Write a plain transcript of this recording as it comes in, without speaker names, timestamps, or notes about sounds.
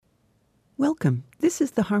Welcome. This is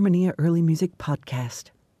the Harmonia Early Music Podcast.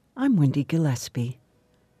 I'm Wendy Gillespie.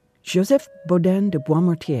 Joseph Bodin de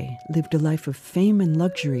Boismortier lived a life of fame and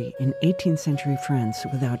luxury in 18th century France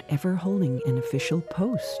without ever holding an official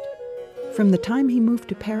post. From the time he moved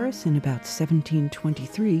to Paris in about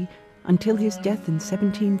 1723 until his death in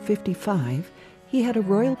 1755, he had a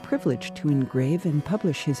royal privilege to engrave and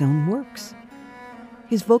publish his own works.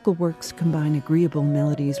 His vocal works combine agreeable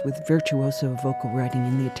melodies with virtuoso vocal writing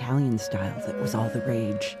in the Italian style that was all the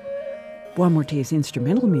rage. Boismortier's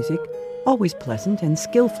instrumental music, always pleasant and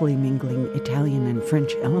skillfully mingling Italian and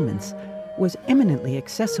French elements, was eminently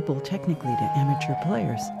accessible technically to amateur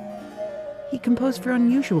players. He composed for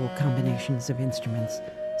unusual combinations of instruments,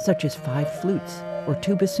 such as 5 flutes, or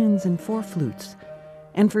 2 bassoons and 4 flutes,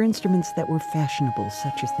 and for instruments that were fashionable,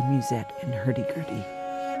 such as the musette and hurdy-gurdy.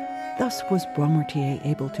 Thus was Boismortier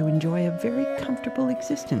able to enjoy a very comfortable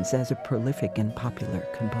existence as a prolific and popular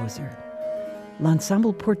composer.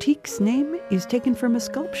 L'Ensemble Portique's name is taken from a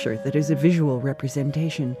sculpture that is a visual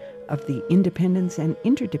representation of the independence and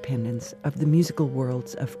interdependence of the musical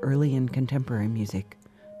worlds of early and contemporary music.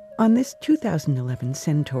 On this 2011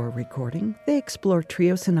 Centaur recording, they explore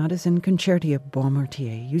trio sonatas and concerti of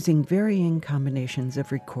Boismortier using varying combinations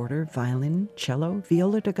of recorder, violin, cello,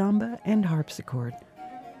 viola da gamba, and harpsichord.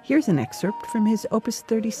 Here's an excerpt from his Opus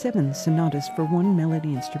 37 sonatas for 1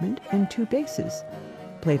 melody instrument and 2 basses,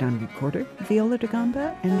 played on recorder, viola da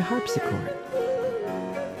gamba, and harpsichord.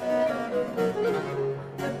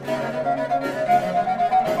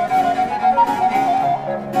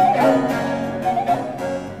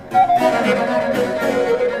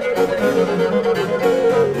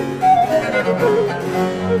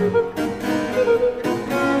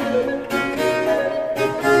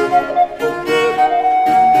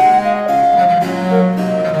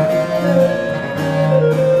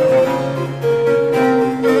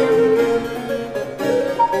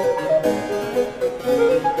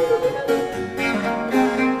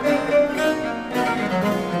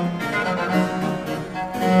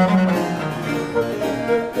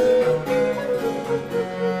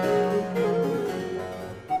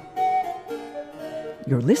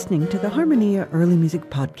 You're listening to the Harmonia Early Music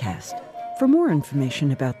Podcast. For more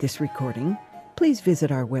information about this recording, please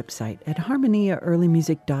visit our website at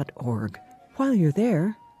harmoniaearlymusic.org. While you're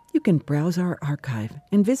there, you can browse our archive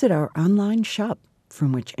and visit our online shop,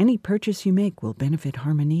 from which any purchase you make will benefit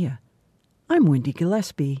Harmonia. I'm Wendy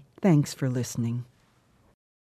Gillespie. Thanks for listening.